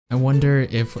I wonder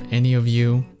if any of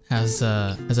you has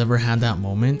ever had that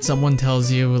moment. Someone tells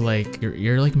you like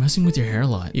you're like messing with your hair a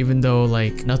lot, even though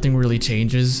like nothing really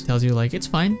changes. Tells you like it's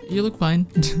fine, you look fine.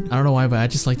 I don't know why, but I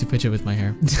just like to pitch it with my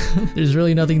hair. There's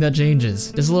really nothing that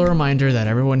changes. Just a little reminder that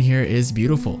everyone here is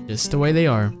beautiful, just the way they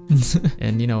are.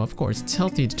 And you know, of course, it's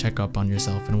healthy to check up on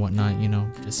yourself and whatnot. You know,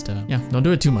 just yeah, don't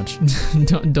do it too much.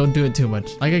 don't do it too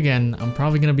much. Like again, I'm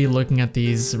probably gonna be looking at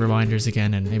these reminders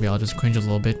again, and maybe I'll just cringe a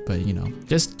little bit. But you know,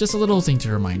 just a little thing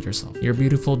to remind yourself. You're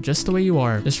beautiful just the way you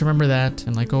are. Just remember that,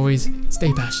 and like always,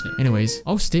 stay passionate. Anyways,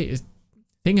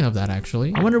 thinking of that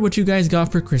actually, I wonder what you guys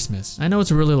got for Christmas. I know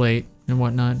it's really late and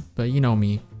whatnot, but you know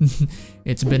me.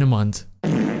 It's been a month.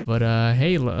 But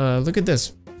hey, look at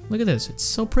this. Look at this. It's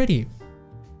so pretty.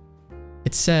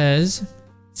 It says,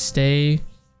 stay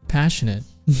passionate.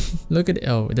 Look at it.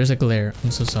 Oh, there's a glare. I'm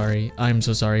so sorry. I'm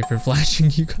so sorry for flashing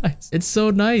you guys. It's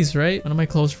so nice, right? One of my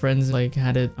close friends like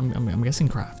had it, I'm guessing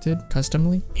crafted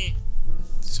customly.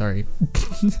 Sorry.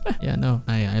 Yeah, no,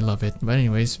 I love it. But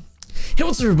anyways, hey,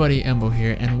 what's up everybody, Embo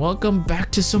here, and welcome back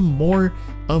to some more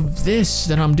of this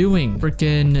that I'm doing.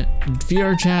 Freaking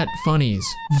VRChat funnies.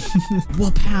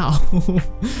 Wapow.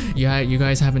 Yeah, you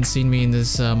guys haven't seen me in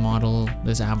this model,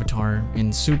 this avatar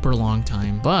in super long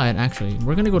time. But actually,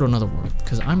 we're gonna go to another world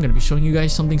because I'm gonna be showing you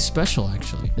guys something special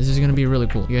actually. This is gonna be really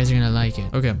cool. You guys are gonna like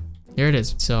it. Okay. Here it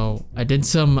is. So I did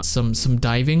some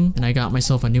diving and I got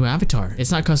myself a new avatar.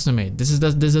 It's not custom made. This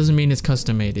doesn't mean it's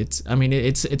custom made. It's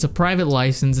a private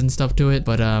license and stuff to it.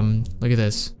 But look at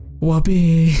this.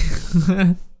 Whoopee.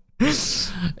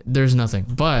 There's nothing.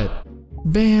 But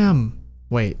bam.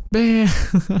 Wait. Bam.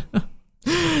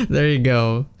 There you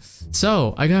go.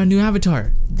 So I got a new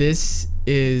avatar. This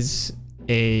is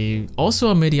also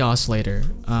a MIDI oscillator.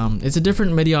 It's a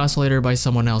different MIDI oscillator by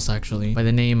someone else actually, by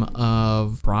the name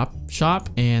of Prop Shop,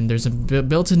 and there's a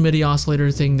built-in MIDI oscillator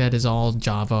thing that is all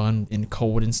Java and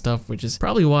code and stuff, which is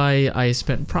probably why I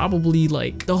spent probably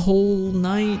like the whole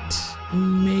night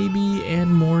maybe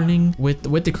and morning with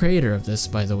the creator of this,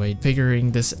 by the way,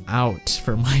 figuring this out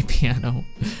for my piano.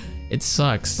 It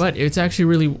sucks, but it's actually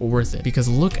really worth it because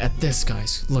look at this,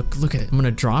 guys. Look at it. I'm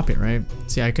gonna drop it, right?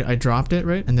 See, I dropped it,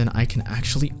 right? And then I can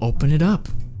actually open it up.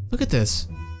 Look at this.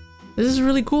 This is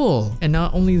really cool. And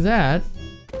not only that.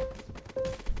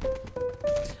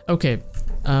 Okay,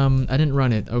 I didn't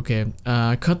run it. Okay,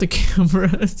 cut the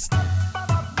cameras.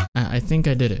 I think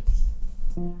I did it.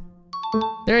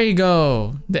 There you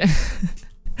go.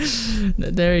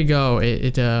 There you go.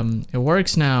 It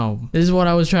works now. This is what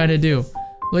I was trying to do.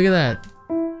 Look at that.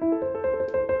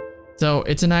 So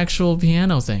it's an actual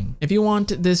piano thing. If you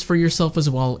want this for yourself as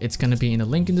well, it's gonna be in the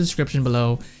link in the description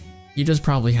below. You just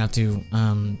probably have to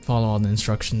follow all the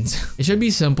instructions. It should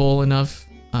be simple enough.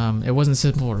 It wasn't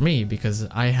simple for me because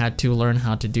I had to learn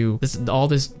how to do all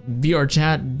this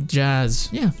VRChat jazz.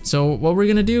 Yeah. So what we're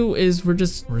gonna do is we're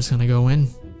just gonna go in.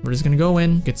 We're just gonna go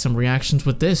in, get some reactions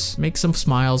with this, make some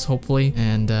smiles, hopefully.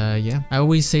 And yeah, I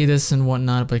always say this and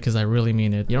whatnot because I really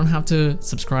mean it. You don't have to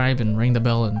subscribe and ring the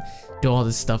bell and do all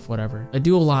this stuff, whatever. I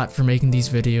do a lot for making these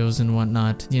videos and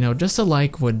whatnot. You know, just a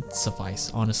like would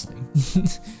suffice, honestly.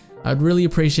 I'd really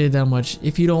appreciate it that much.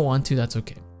 If you don't want to, that's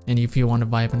okay. And if you want to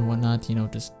vibe and whatnot, you know,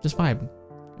 just vibe.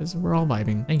 Because we're all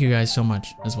vibing. Thank you guys so much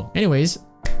as well. Anyways,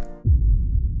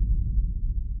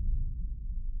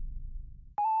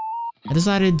 I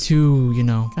decided to, you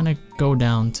know, kind of go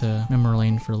down to memory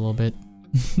lane for a little bit.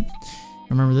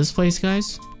 Remember this place,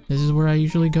 guys? This is where I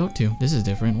usually go to. This is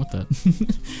different. What the?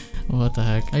 What the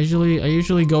heck? I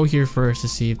usually go here first to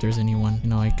see if there's anyone, you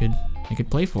know, I could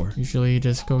play for. Usually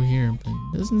just go here, but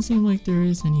it doesn't seem like there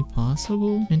is any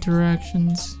possible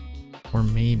interactions. Or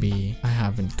maybe I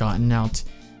haven't gotten out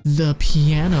the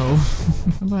piano.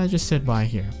 How about I just sit by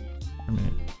here for a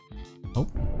minute? Oh.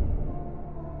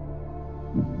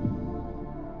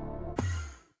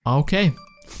 Okay,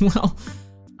 well,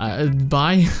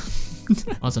 bye.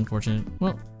 That's unfortunate.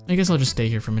 Well, I guess I'll just stay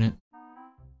here for a minute.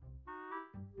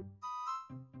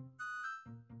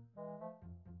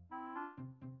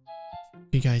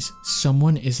 Hey guys,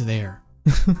 someone is there.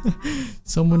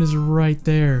 Someone is right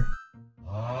there.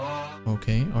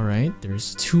 Okay, all right.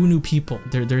 There's two new people.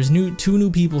 There's two new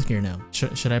people here now.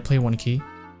 Should I play one key?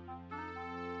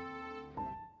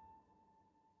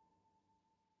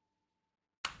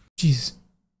 Jeez.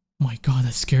 My god,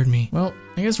 that scared me. Well,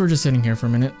 I guess we're just sitting here for a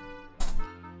minute.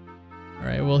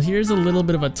 Alright, well here's a little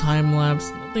bit of a time lapse.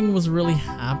 Nothing was really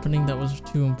happening that was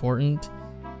too important,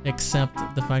 except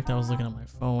the fact that I was looking at my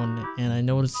phone and I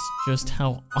noticed just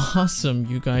how awesome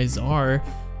you guys are.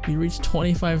 We reached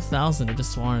 25,000. I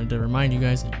just wanted to remind you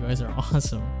guys that you guys are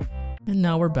awesome. And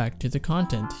now we're back to the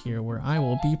content here where I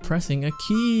will be pressing a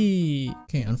key.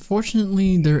 Okay,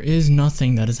 unfortunately there is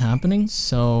nothing that is happening,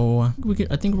 so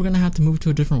I think we're gonna have to move to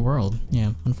a different world.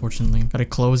 Yeah, unfortunately. Gotta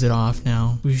close it off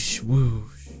now. Whoosh,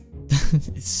 whoosh.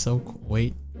 It's so cool.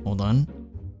 Wait, hold on.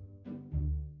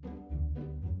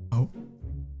 Oh.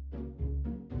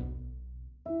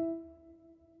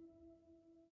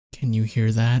 Can you hear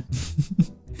that?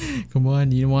 Come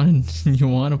on, you want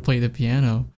to play the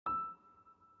piano.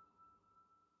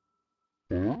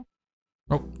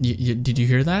 Oh, did you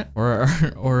hear that? Or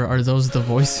are those the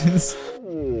voices?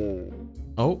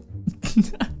 Oh,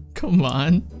 come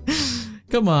on.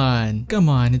 Come on. Come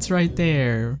on, it's right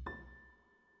there.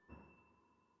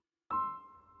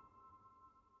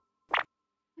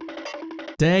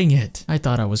 Dang it. I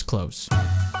thought I was close.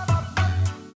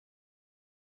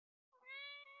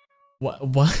 What?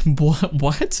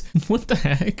 What the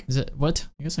heck? Is it, what?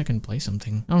 I guess I can play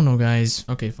something. I don't know, guys.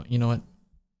 Okay, fine. You know what?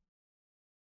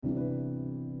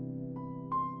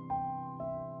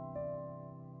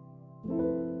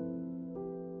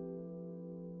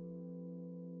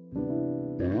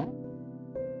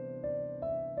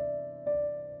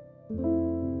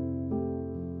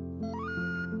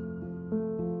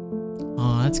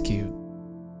 Oh, that's cute.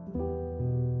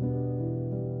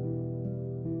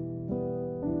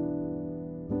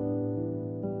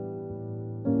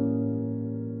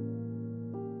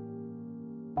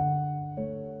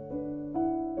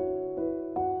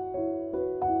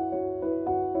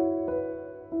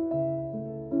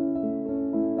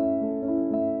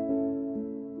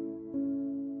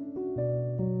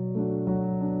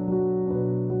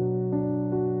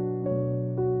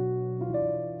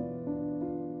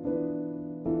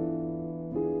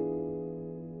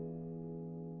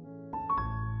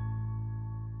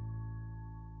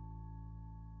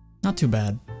 Not too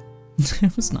bad.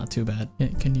 It was not too bad.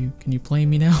 Can you play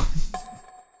me now?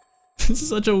 This is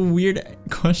such a weird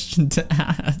question to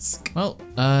ask. Well,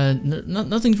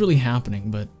 nothing's really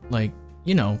happening, but like,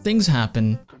 you know, things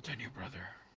happen. Continue, brother.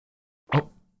 Oh.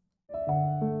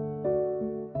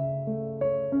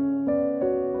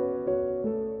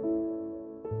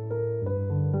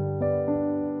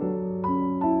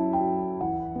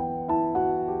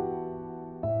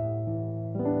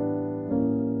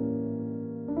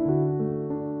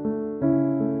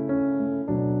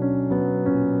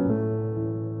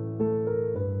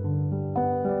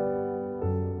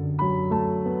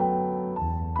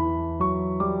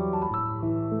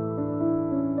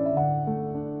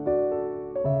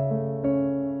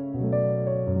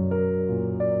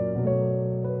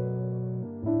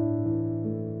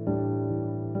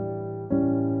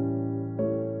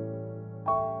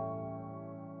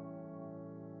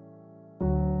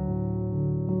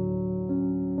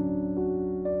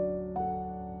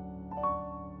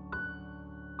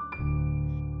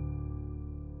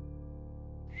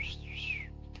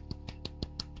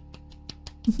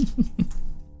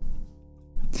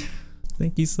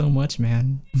 Thank you so much,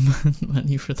 man.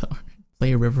 Money for the art.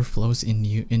 Play a river flows in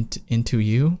you into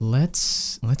you.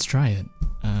 Let's try it.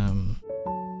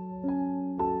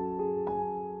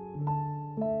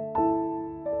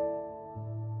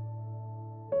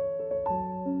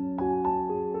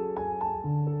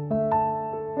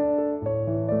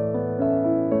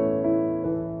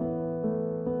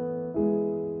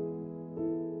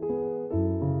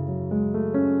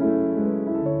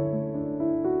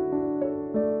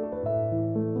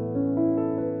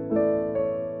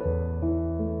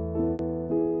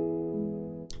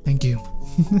 Thank you.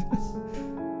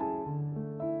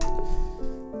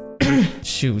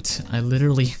 Shoot, I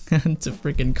literally had to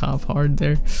freaking cough hard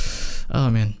there. Oh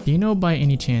man. Do you know by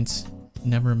any chance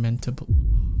never meant to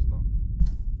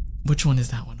Which one is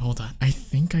that one? Hold on. I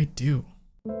think I do.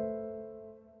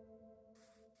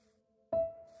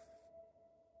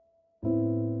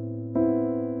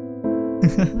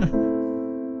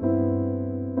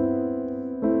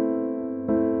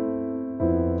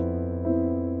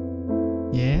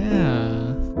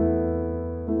 Yeah.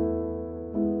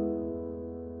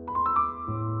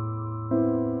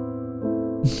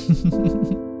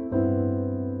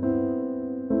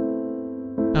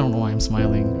 I don't know why I'm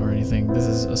smiling or anything. This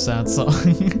is a sad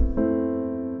song.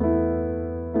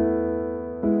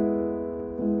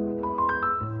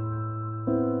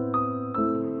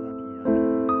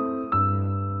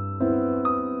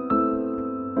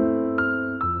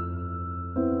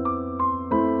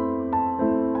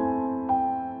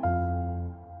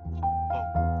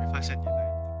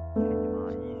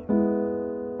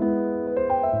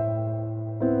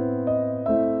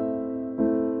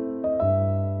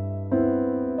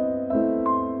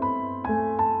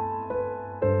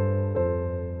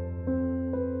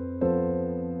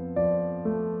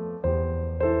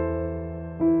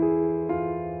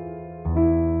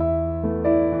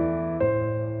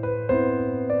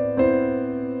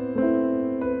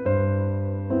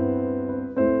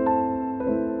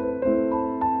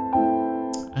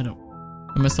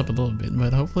 messed up a little bit,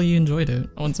 but hopefully you enjoyed it.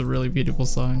 Oh, it's a really beautiful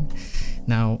song.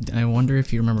 Now, I wonder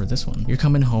if you remember this one. You're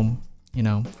coming home, you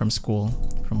know, from school,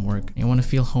 from work. And you want to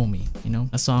feel homey, you know?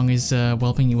 A song is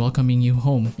welcoming you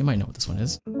home. You might know what this one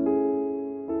is.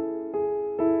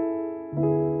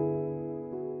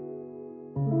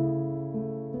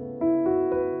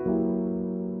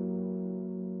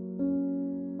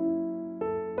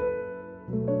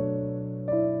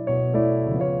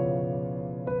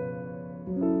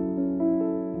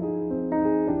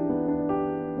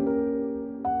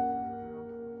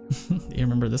 You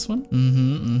remember this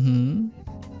one?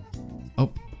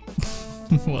 Oh.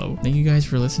 Whoa. Thank you guys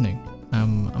for listening.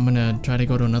 I'm gonna try to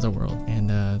go to another world and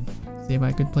see if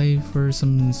I could play for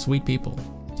some sweet people.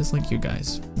 Just like you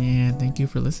guys. Yeah, thank you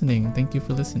for listening. Thank you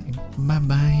for listening.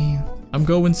 Bye-bye. I'm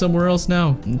going somewhere else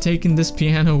now. I'm taking this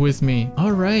piano with me.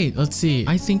 Alright, let's see.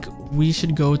 I think we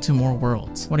should go to more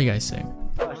worlds. What do you guys say?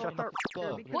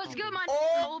 What's good, my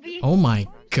Kobe? Oh my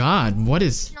god, what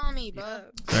is...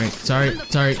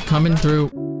 Sorry, coming through.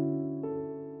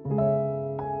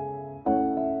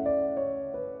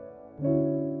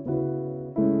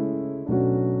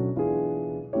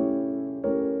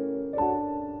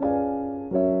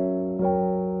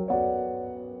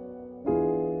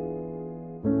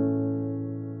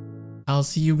 I'll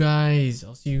see you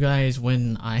guys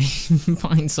when I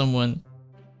find someone.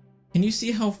 Can you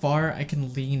see how far I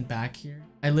can lean back here?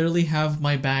 I literally have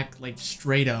my back like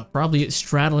straight up, probably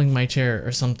straddling my chair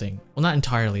or something. Well, not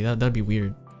entirely, that'd be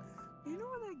weird. You know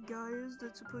where that guy is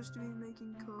that's supposed to be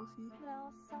making coffee?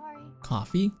 No, sorry.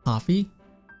 Coffee? Coffee?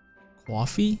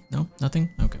 Coffee? No,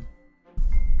 nothing? Okay.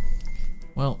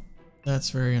 Well, that's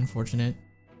very unfortunate.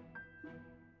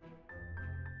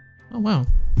 Oh wow.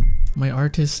 My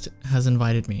artist has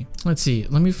invited me. Let's see,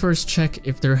 let me first check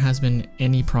if there has been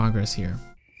any progress here.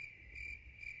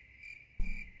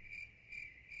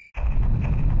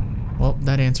 Well,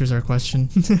 that answers our question.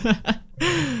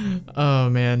 Oh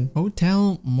man.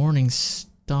 Hotel Morning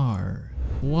Star.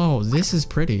 Whoa, this is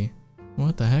pretty.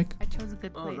 What the heck? I chose a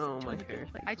good place. Oh no, my hair.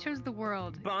 I chose the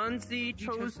world. Bonzi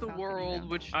chose the world,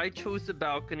 which I chose the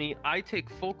balcony. I take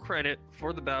full credit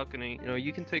for the balcony. You know,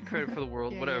 you can take credit for the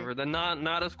world, Yeah, whatever. They're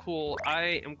not as cool.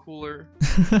 I am cooler.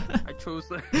 I chose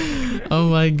the. Oh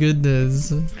my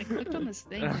goodness. I clicked on this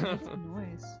thing and it made some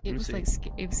noise. It was like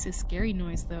it was a scary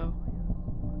noise though.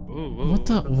 Ooh,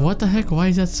 What the heck? Why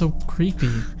is that so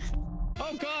creepy?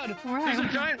 Oh god! Wow. There's a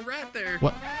giant rat there.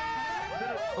 What?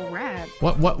 A rat.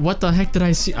 What the heck did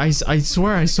I see? I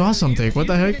swear I saw something. What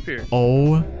the heck?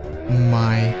 Oh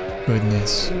my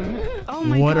goodness. Oh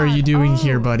my What God. are you doing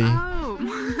here, buddy? Oh.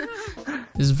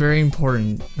 This is very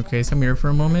important. Okay, so come here for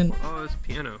a moment. Oh, it's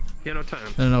piano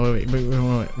time. No, wait.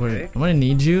 I'm gonna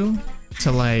need you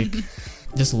to like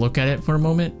just look at it for a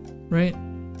moment, right?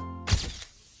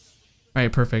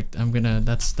 Alright, perfect. I'm gonna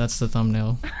that's the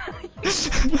thumbnail. He's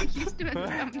doing a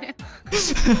thumbnail.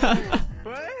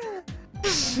 What?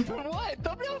 What?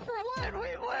 Thumbnail for what?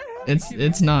 Wait, what?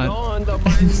 It's not. Whoa, no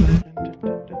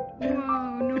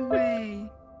way.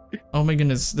 Oh my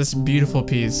goodness, this beautiful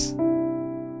piece.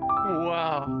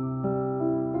 Wow.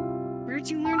 Where'd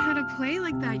you learn how to play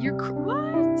like that? You're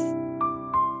what?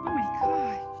 Oh my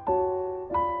gosh.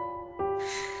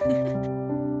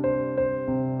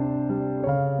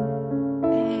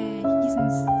 Man, he's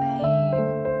insane.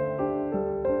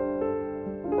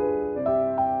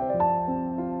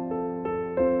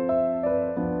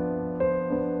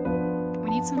 We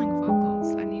need some like vocals.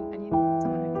 I need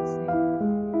someone who can sing.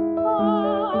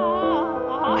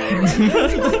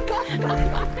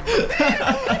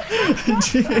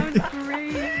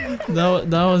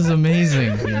 That was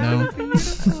amazing, you know.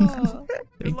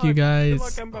 Thank you guys. Good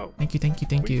luck, Embo. Thank you.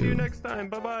 We'll see you next time.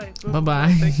 Bye-bye.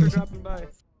 Bye-bye. Thanks for dropping by.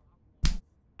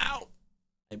 Ow!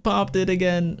 I popped it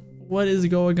again. What is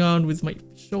going on with my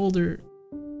shoulder?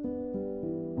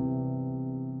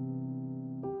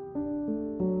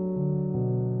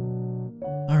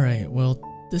 Alright, well,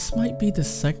 this might be the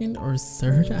second or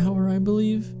third hour, I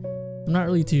believe. I'm not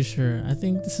really too sure. I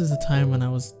think this is the time when I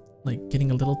was like getting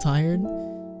a little tired,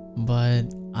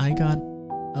 but I got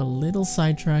a little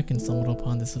sidetracked and stumbled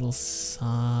upon this little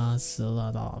snowy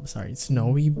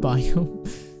biome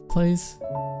place,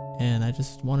 and I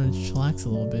just wanted to chillax a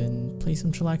little bit and play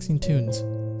some chillaxing tunes.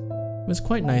 It was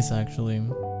quite nice actually.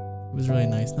 It was really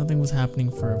nice. Nothing was happening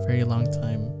for a very long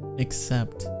time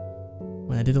except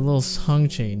when I did a little song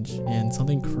change and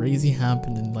something crazy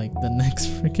happened in like the next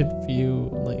freaking few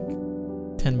like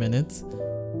 10 minutes.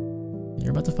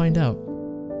 You're about to find out.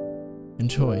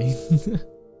 Enjoy.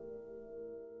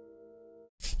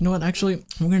 You know what, actually,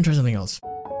 we're gonna try something else.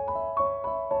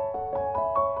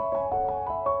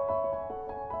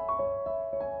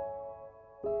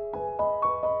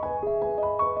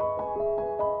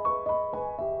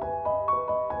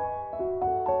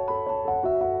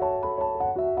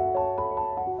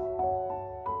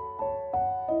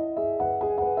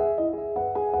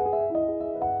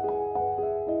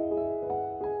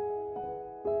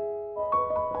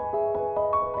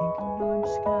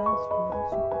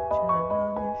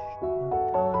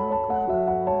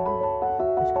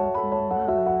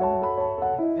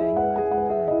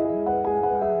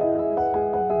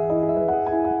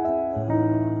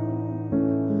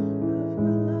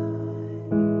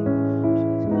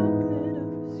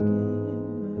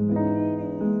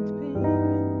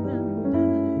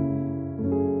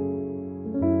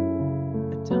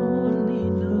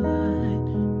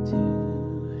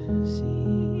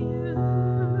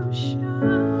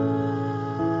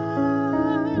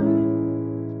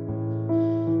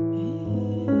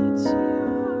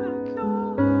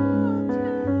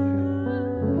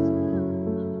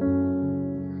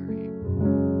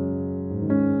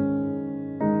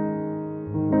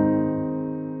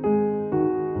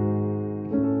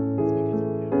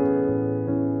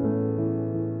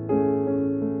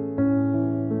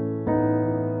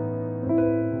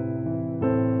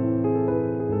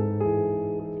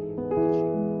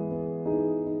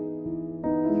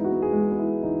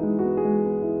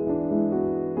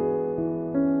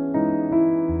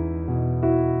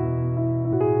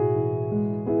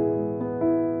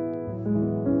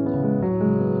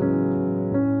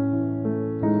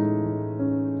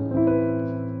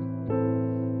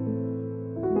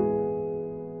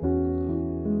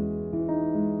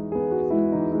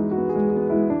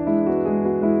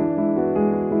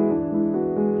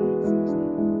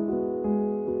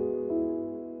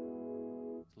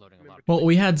 Well,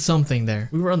 we had something there.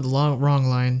 We were on the wrong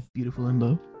line. Beautiful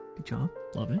Embo. Good job.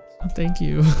 Love it. Oh, thank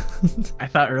you. I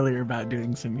thought earlier about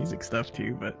doing some music stuff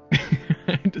too, but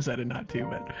I decided not to.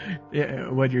 But yeah,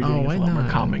 what you're doing is a lot more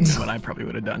calming than what I probably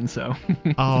would have done. So.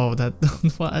 Oh, that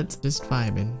what? Just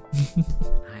vibing.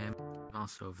 I am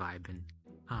also vibing.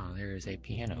 Oh, there is a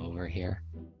piano over here.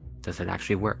 Does it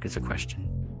actually work? Is a question.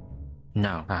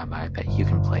 No, I bet you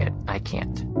can play it. I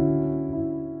can't.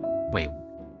 Wait.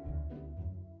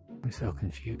 I'm so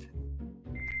confused.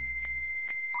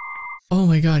 Oh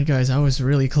my god, guys, I was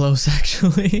really close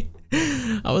actually.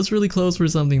 I was really close for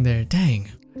something there. Dang.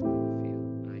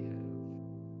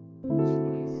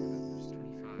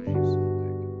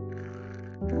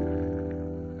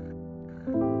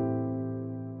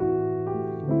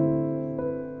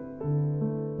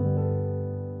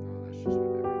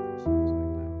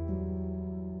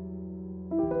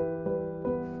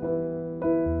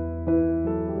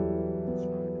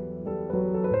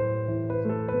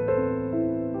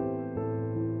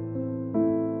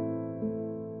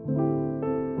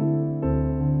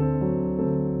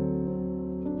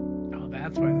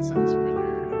 That's why this sounds familiar.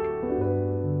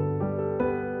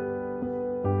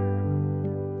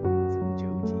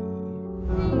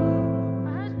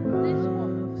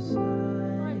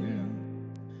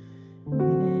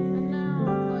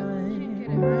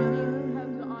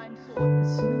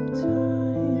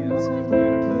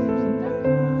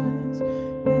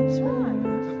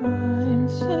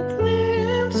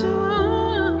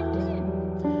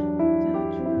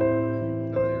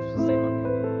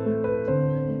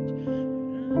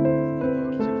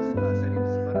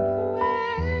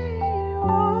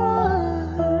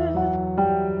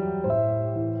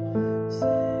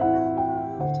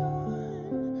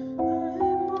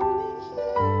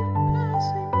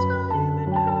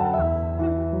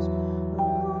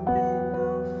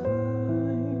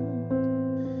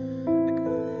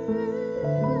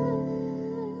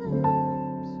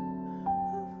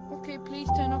 Please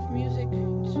turn off music.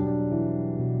 It's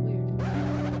weird.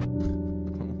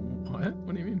 What?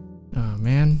 What do you mean? Oh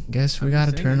man, guess we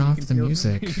gotta turn off the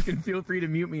music. You can feel free to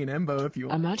mute me and Embo if you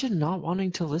want. Imagine not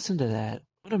wanting to listen to that.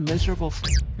 What a miserable.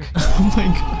 Oh my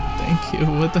god, thank you.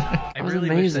 What the heck? I really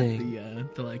amazing. wish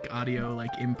that the like audio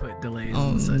like input delays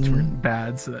and such weren't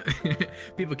bad, so that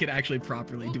people could actually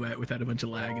properly duet without a bunch of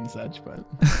lag and such. But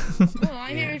All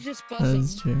I hear is just buzzing.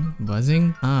 That's true.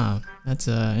 Buzzing? Ah, that's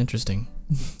interesting.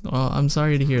 Well, I'm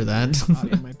sorry to hear that.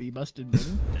 audio might be busted.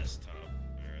 Maybe. Desktop.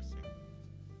 Interesting.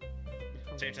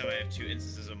 Same time, I have 2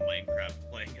 instances of Minecraft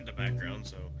playing in the background,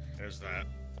 so there's that.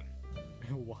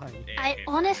 Why? I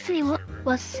honestly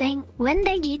was saying, when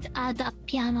they get the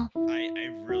piano. I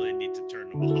really need to turn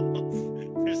them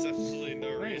off. There's absolutely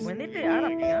no reason. When did they add a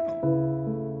piano?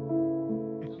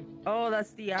 Oh,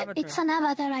 that's the avatar. It's an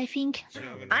avatar, I think.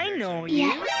 I know you.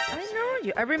 Yeah. I know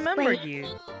you. I remember you.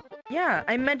 Yeah,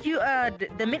 I met you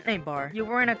at the midnight bar. You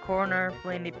were in a corner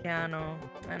playing the piano,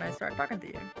 and I started talking to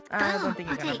you. I don't think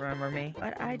you're gonna remember me,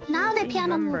 but I do Now the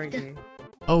piano remember moved. you.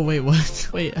 Oh wait, what?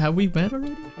 Wait, have we met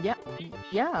already? Yeah,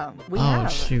 we Oh,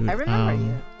 have. shoot, I remember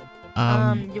you.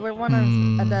 You were one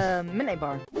at the midnight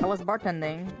bar. I was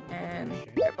bartending, and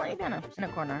you were playing piano in a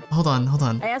corner. Hold on.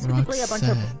 I asked you to play a bunch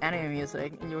of Roxanne. anime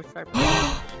music, and you would start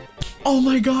playing. Oh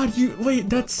my god,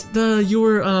 that's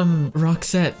your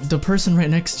Roxette, the person right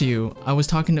next to you. I was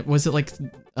talking to, was it like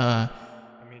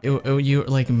you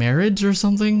like marriage or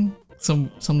something?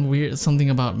 Some weird something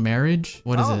about marriage?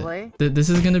 What is Probably. it? This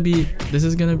is gonna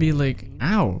be like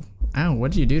ow.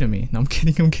 What did you do to me? No, I'm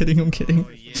kidding. I'm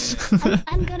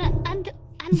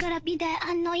gonna be the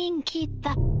annoying kid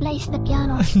that plays the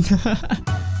piano.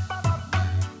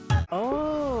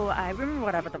 Oh, I remember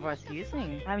what avatar I was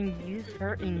using. I haven't used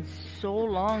her in so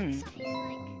long.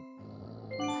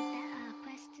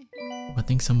 I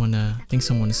think someone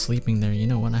is sleeping there. You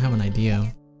know what? I have an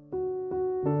idea.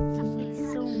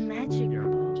 It's so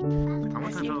magical. I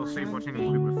once fell asleep watching a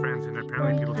movie with friends, and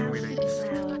apparently people told me they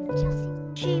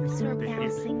Sheeps were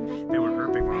bouncing. they were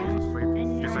burping while I was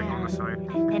asleep, just like on the side.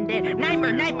 And then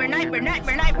nightmare.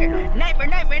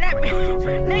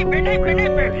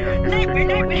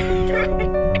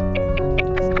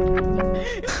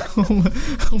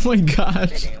 Oh my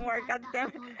gosh. Didn't work,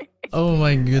 goddammit. Oh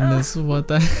my goodness, what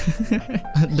the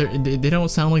they don't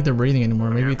sound like they're breathing anymore.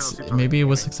 Maybe it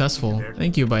was successful.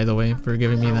 Thank you, by the way, for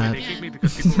giving me that.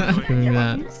 Giving me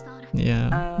that.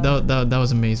 Yeah, that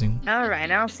was amazing.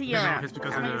 Alright, I'll see you around. It's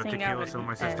because of the tequila, so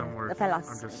my system works. The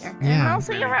fellas. Yeah. I'll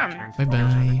see you around. Bye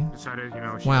bye. Decided,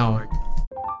 Wow.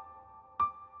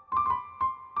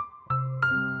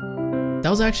 That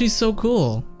was actually so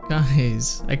cool.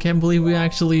 Guys, I can't believe we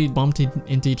actually bumped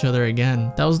into each other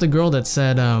again. That was the girl that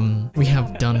said, we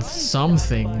have done some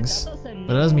things, but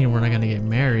that doesn't mean we're not gonna get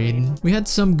married. We had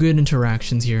some good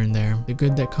interactions here and there. The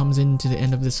good that comes into the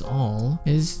end of this all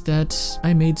is that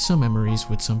I made some memories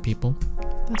with some people.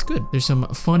 That's good. There's some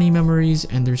funny memories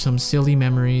and there's some silly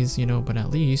memories, you know, but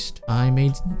at least I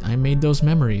made those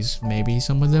memories. Maybe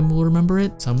some of them will remember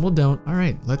it, some will don't. All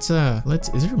right, let's,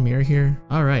 is there a mirror here?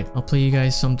 All right, I'll play you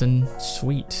guys something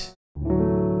sweet.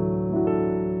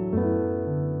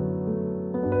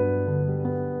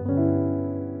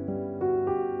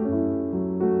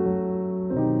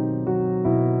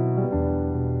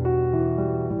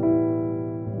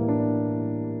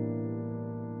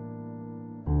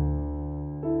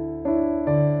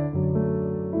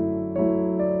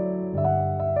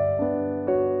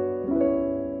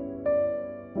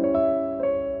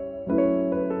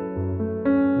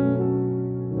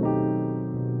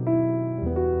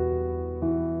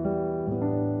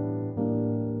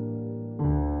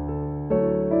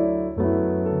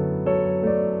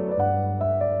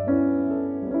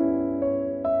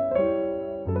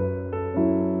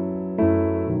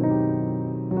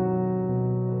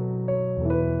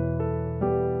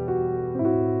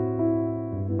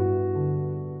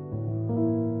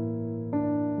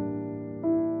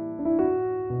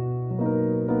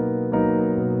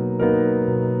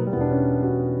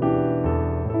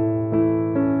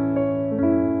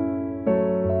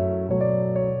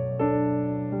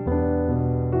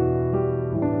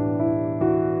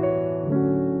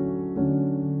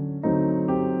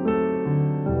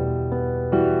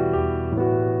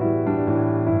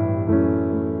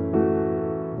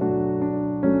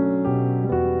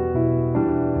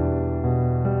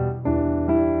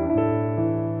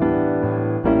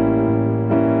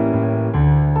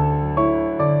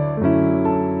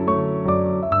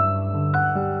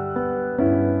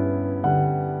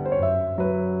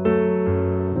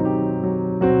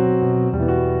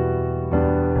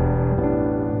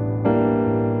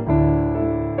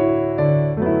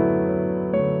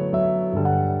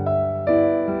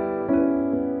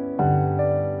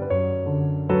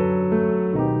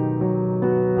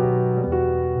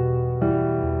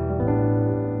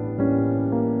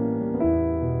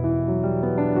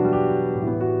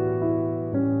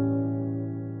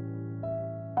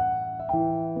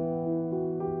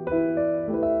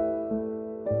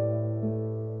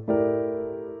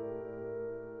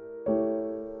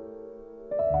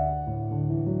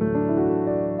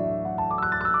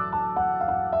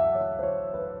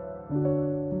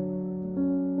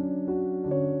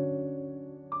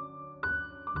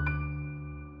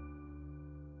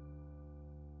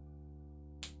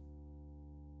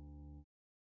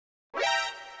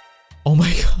 Oh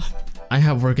my god. I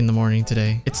have work in the morning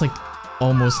today. It's like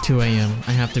almost 2 a.m.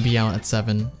 I have to be out at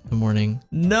 7 in the morning.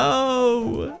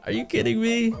 No! Are you kidding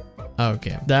me?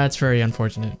 Okay, that's very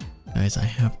unfortunate. Guys, I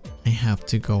have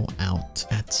to go out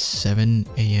at 7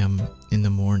 a.m. in the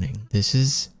morning. This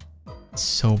is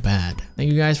so bad.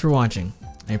 Thank you guys for watching.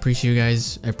 I appreciate you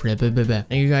guys.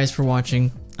 Thank you guys for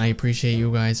watching. I appreciate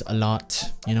you guys a lot.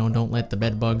 You know, don't let the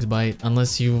bed bugs bite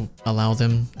unless you allow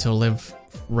them to live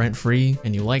rent-free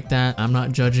and you like that. I'm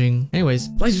not judging. Anyways,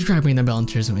 please subscribe, ring the bell, and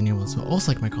share some anyone else who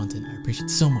also like my content. I appreciate it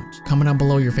so much. Comment down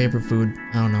below your favorite food.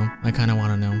 I don't know. I kind of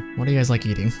want to know. What do you guys like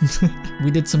eating?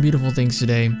 We did some beautiful things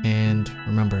today, and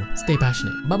remember, stay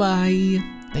passionate. Bye-bye.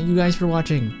 Thank you guys for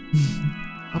watching.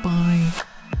 Bye-bye.